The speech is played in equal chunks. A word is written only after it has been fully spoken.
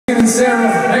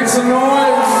Sarah, make some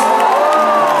noise.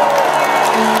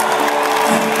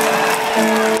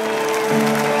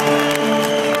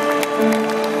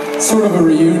 Sort of a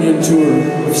reunion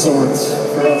tour of sorts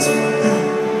for us.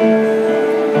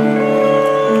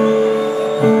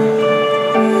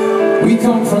 We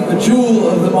come from the jewel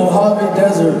of the Mojave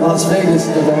Desert, Las Vegas,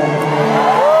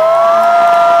 Nevada.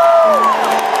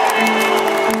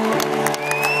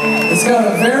 It's got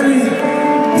a very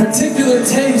particular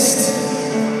taste,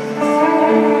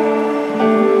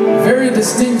 very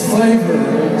distinct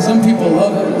flavor. Some people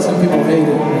love it, some people hate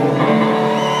it.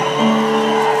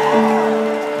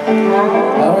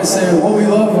 I always say what we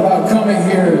love about coming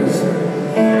here is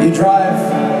you drive,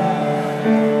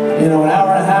 an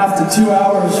hour and a half to 2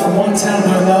 hours from one town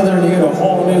to another, and you get a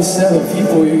whole new set of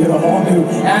people, you get a whole new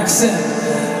accent,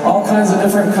 all kinds of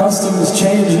different customs,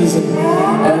 changes,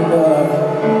 and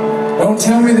don't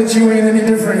tell me that you ain't any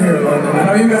different here, London. I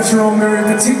know you got your own very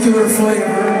particular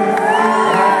flavor.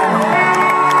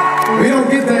 We don't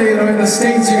get that, in the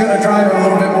States you gotta drive a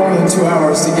little bit more than 2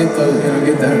 hours to get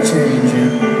get that change.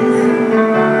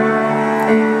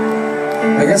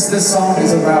 I guess this song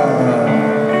is about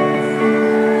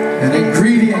an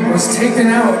ingredient was taken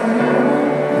out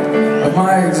of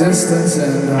my existence,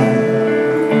 and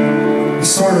you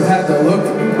sort of had to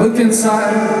look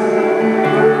inside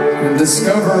and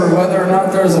discover whether or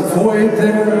not there's a void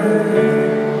there,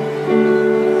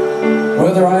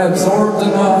 whether I absorbed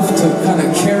enough to kind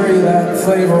of carry that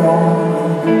flavor on.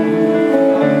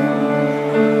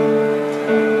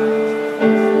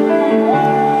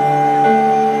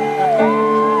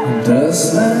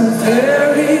 Dustland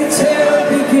fairytale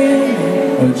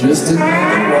began, or just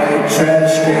another white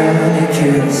trash can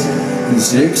kiss, and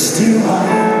 6 too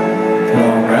high.